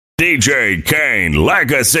DJ Kane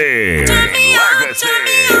Legacy.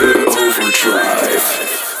 Overdrive.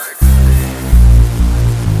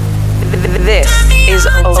 This is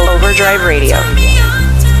Overdrive Radio.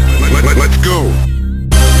 Let's go.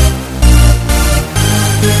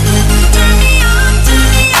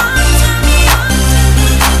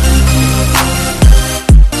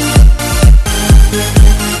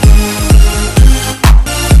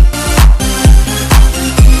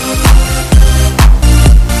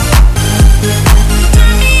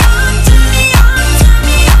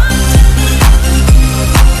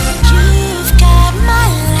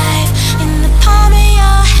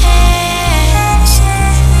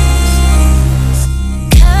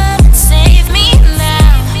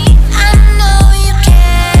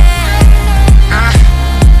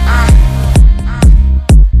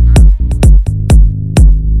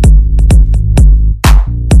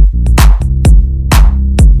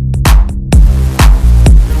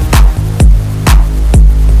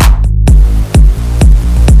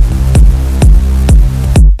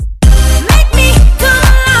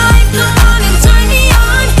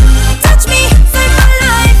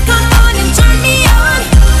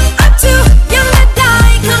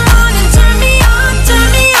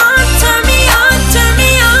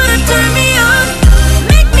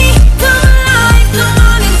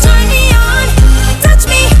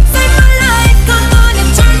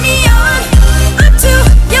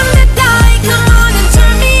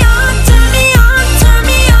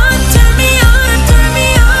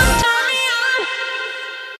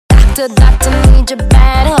 Doctor, need you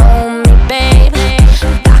bad, homie, babe.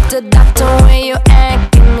 Doctor, where you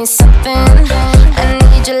at? Give me something. I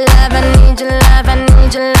need your love, I need your love, I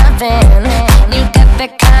need your loving. You got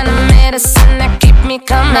that kind of medicine that keep me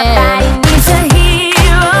coming. My body needs a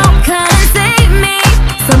hero, come and save me.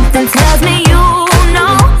 Something tells me you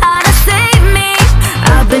know how to save me.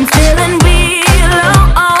 I've been feeling real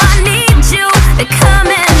low, oh, I need you to come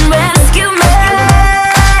and rescue me.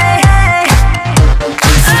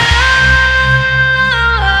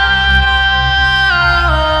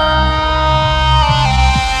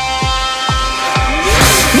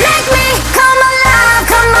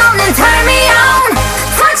 Turn me on,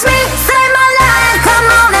 touch me, save my life. Come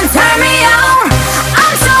on and turn me on.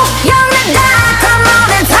 I'm so young to die. Come on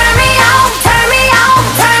and turn me on, turn me on,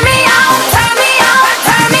 turn me on, turn me on,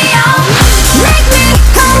 turn me on. Make me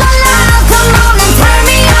come alive. Come on and turn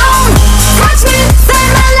me on. Touch me,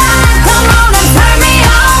 save my life. Come on and turn me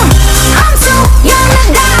on. I'm so young to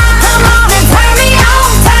die. Come on and turn me on,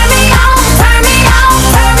 turn me on, turn me on,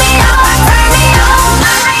 turn me on, turn me on,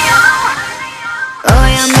 turn me on. Oh,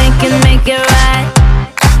 yeah, make it right.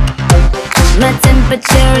 My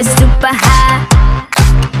temperature is super high.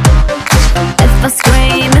 If I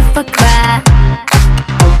scream, if I cry,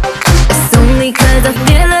 it's only 'cause I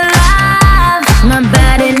feel alive. My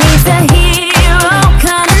body needs a hero,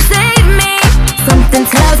 come and save me. Something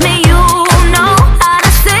tells me you know how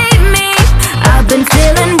to save me. I've been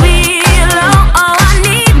feeling real low, oh, I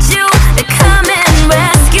need you to come and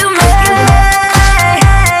rescue me.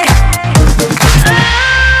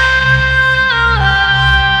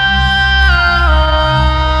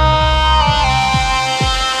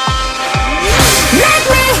 Make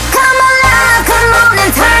me come alive, come on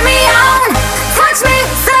and turn me on. Touch me,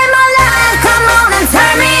 save my life, come on and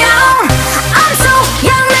turn me on. I'm so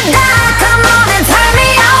young to die, come on and turn me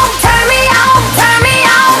on, turn me on, turn me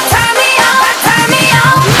on, turn me on, turn me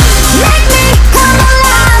on. Make me come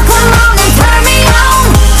alive, come on and turn me on.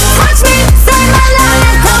 Touch me, save my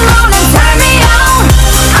life, come on and turn me on.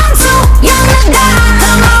 I'm so young to die,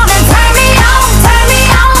 come on and turn me on, turn me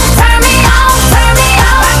on, turn me on, turn me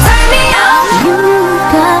on, turn me on. You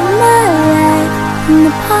got my life in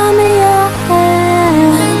the palm of your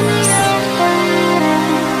hands.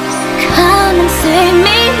 Come and save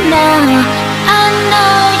me now. I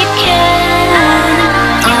know you can.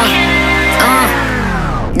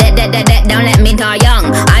 Don't let me die young.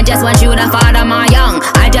 I just want you to father my young.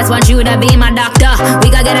 I just want you to be my doctor. We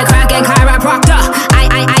gotta get a crackin' chiropractor.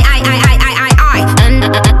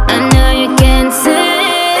 I know you can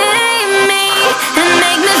save me and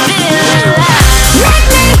make me feel alive. Make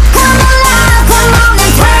me come alive, come on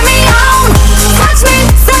and turn me on. Touch me,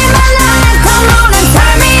 save my life, come on and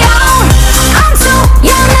turn me on. I'm so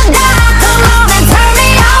young to die, come on and turn me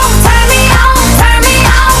on, turn me on, turn me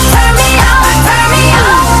on, turn me on, turn me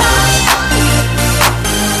on.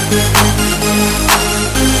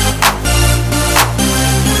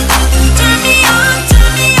 Turn me on.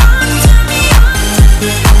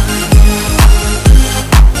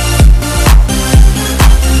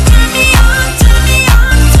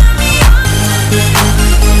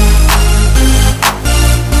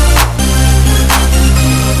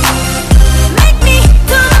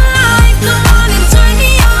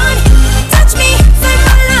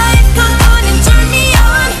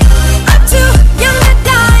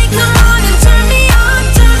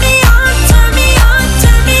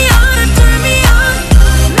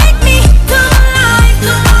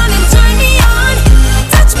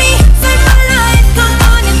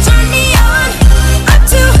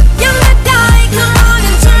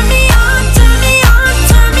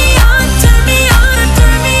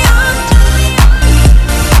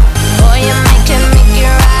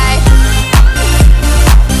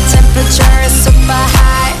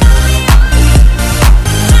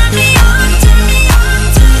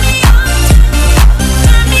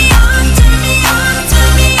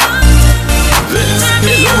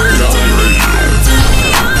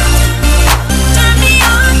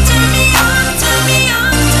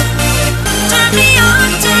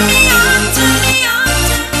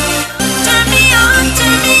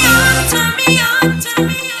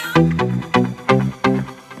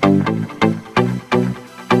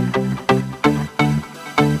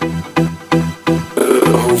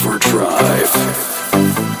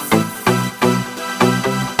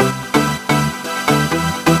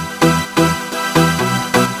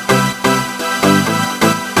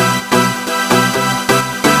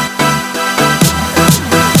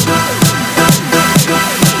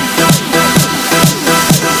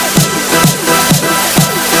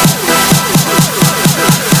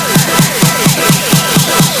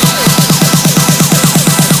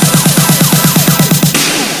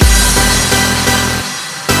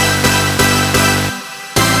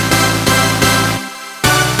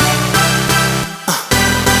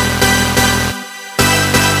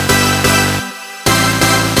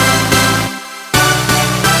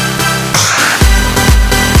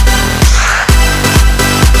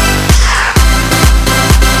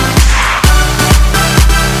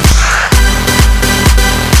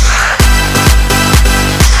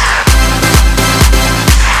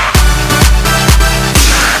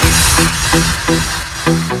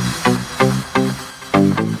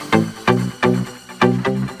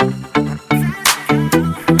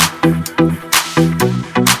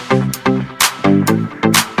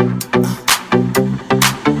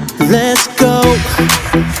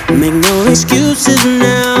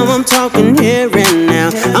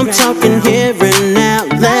 talking here and now.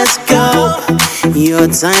 Let's go. Your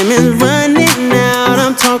time is running out.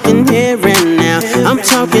 I'm talking here and now. I'm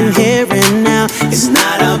talking here and now. It's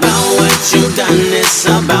not about what you've done, it's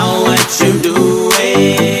about what you're doing.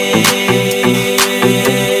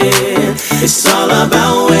 It's all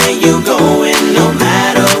about where you're going, no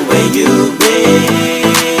matter where you've been.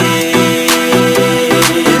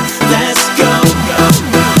 Let's go.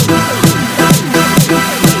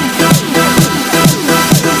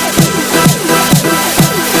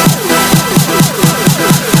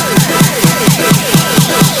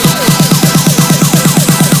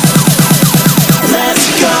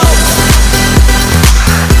 Let's go.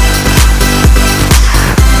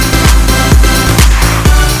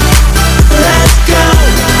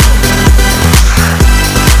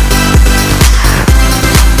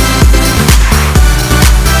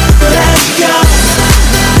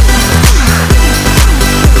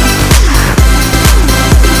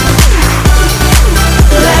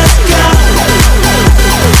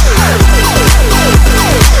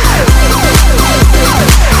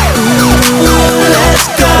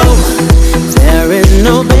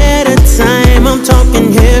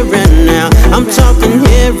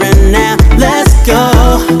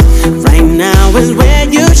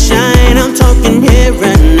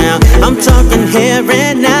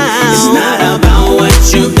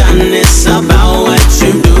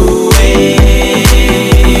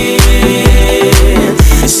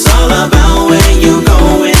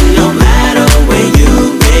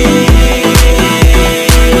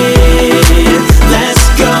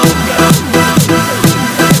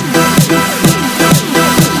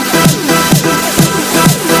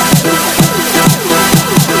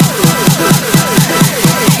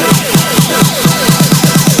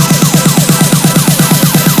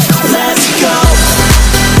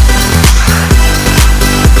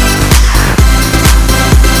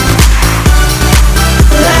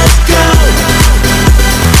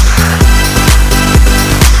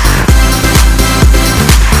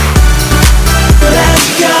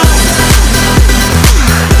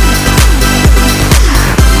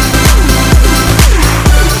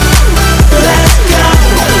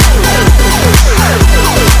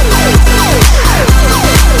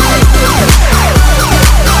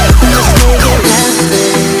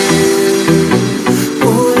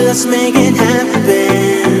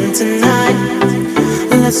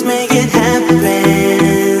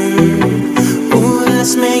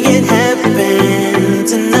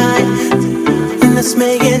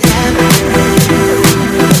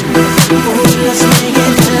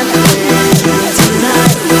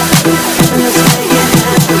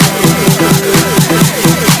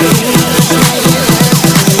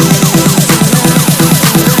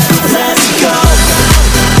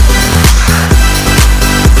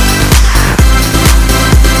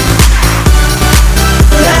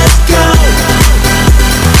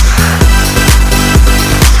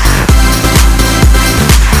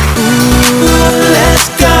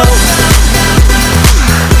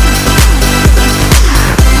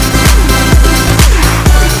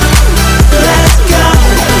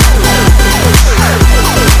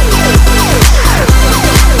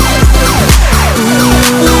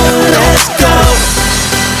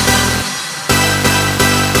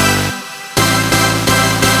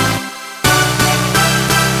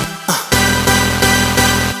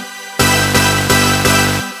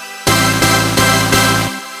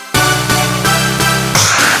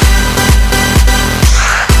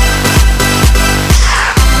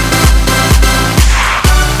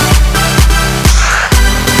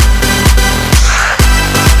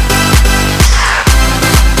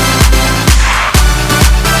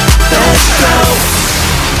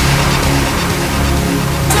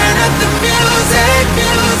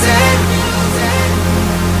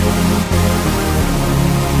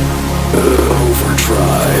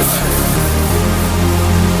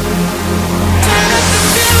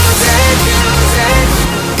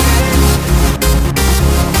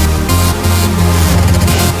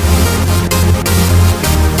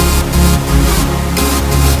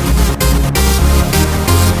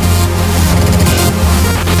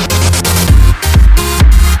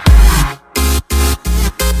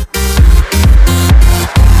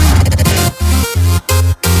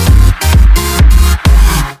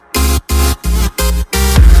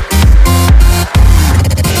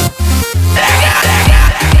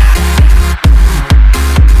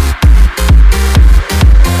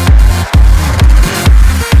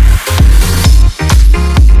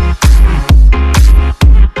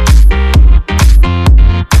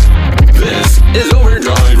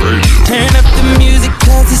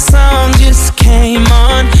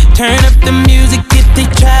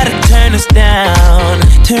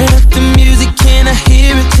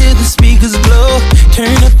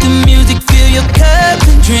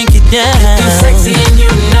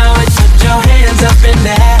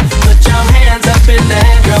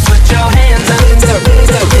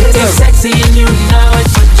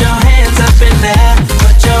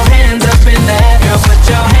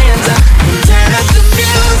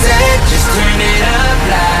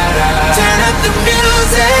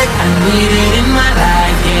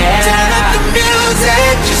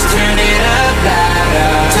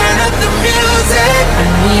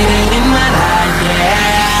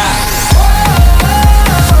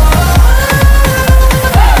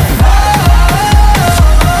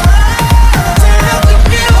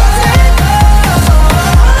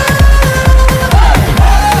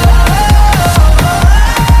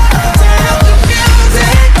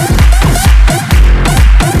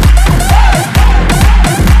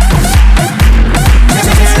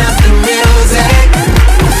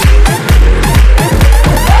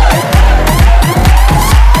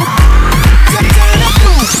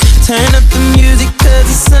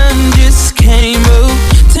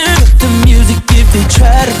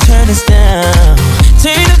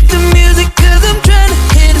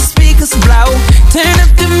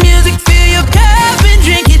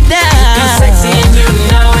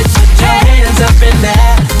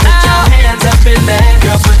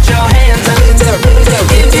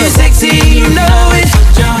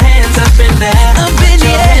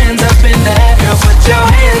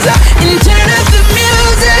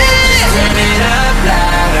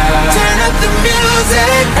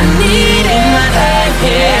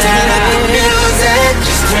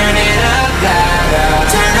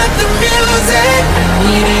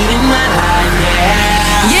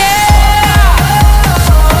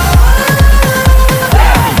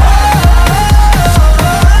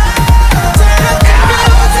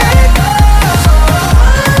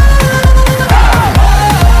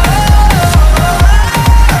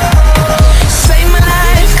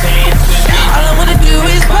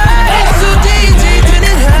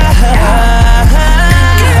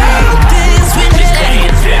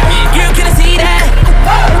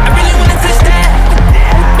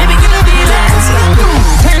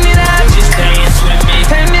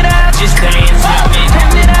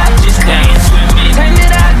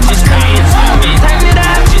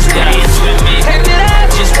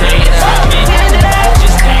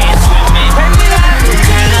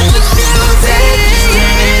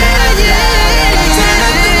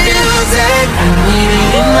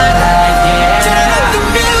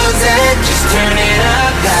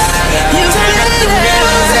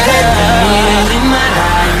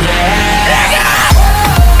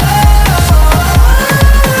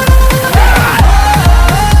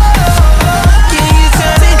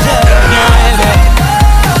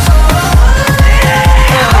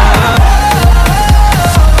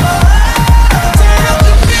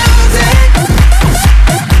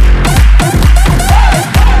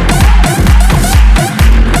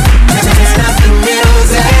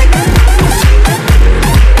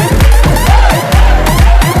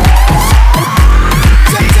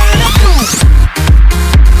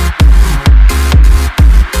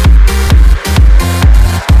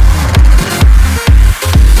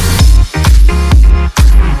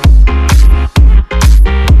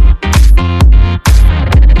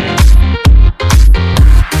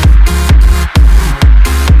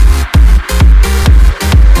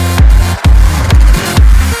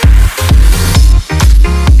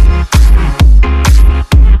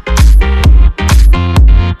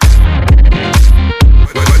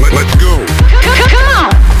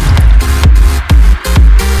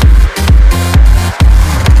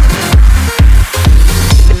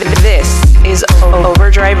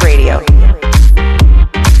 Overdrive Radio.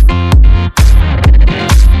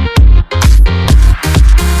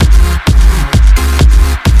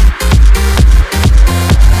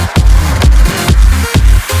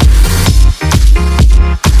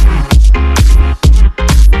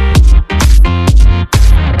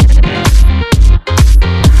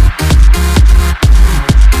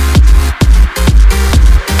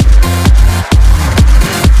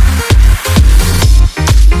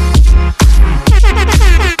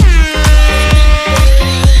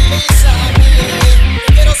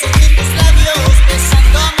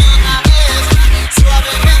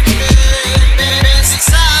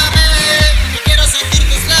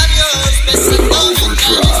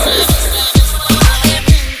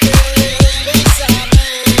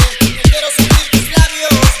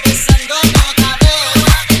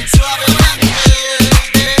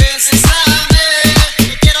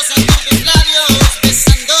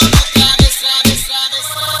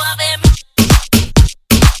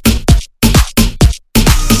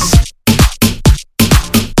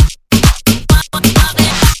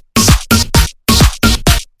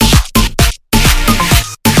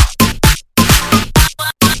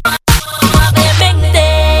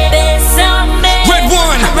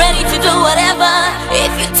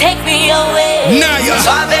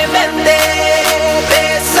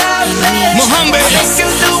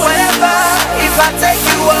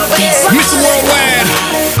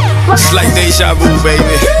 It's like deja vu,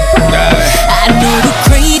 baby. I know you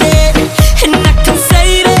crave it, and I can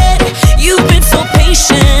say that you've been so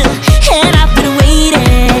patient, and I've been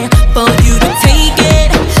waiting for you to take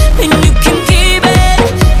it, and you can keep it.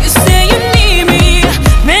 You say you need me,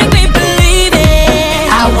 make me believe it.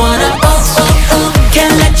 I wanna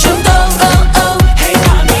can't let you go. Hey,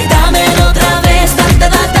 mami, dámelo otra vez,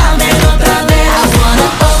 dámelo otra vez. I wanna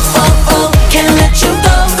can't let you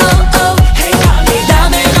go. Hey, mami,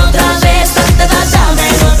 dámelo otra vez,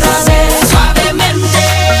 dámelo otra vez. Suavemente,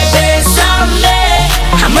 bésame.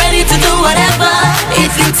 I'm ready to do whatever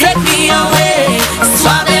if you take me away.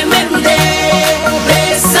 Suavemente,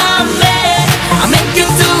 bésame. I'll make you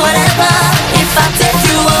do whatever if I take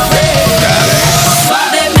you away.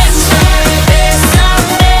 Suavemente,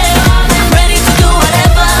 bésame. I'm ready to do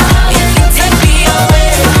whatever if you take me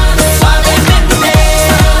away. Suavemente,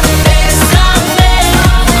 bésame.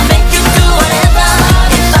 I'll make you do whatever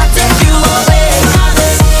if I take you away.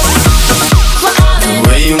 The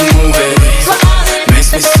way you move it makes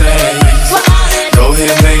me say, go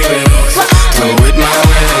ahead, baby, do it my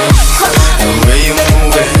way. The way you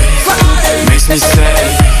move it makes me say,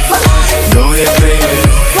 go ahead, baby,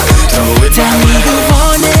 do it Tell my me way. you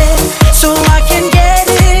want it, so I can get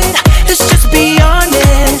it. Let's just be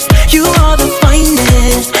honest, you are the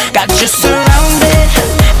finest. Got you surrounded,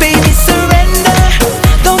 baby surrender.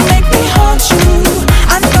 Don't make me haunt you,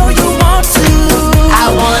 I know you want to. I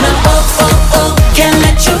wanna can't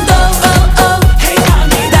let you go. Hey,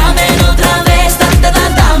 mami, dámelo otra vez,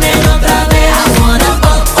 dámelo otra vez. I wanna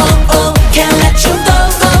can't let you go.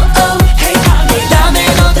 Hey, mami,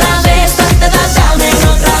 dámelo otra vez, dámelo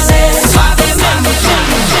otra vez. Suavemente.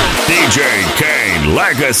 DJ Kane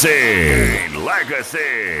Legacy.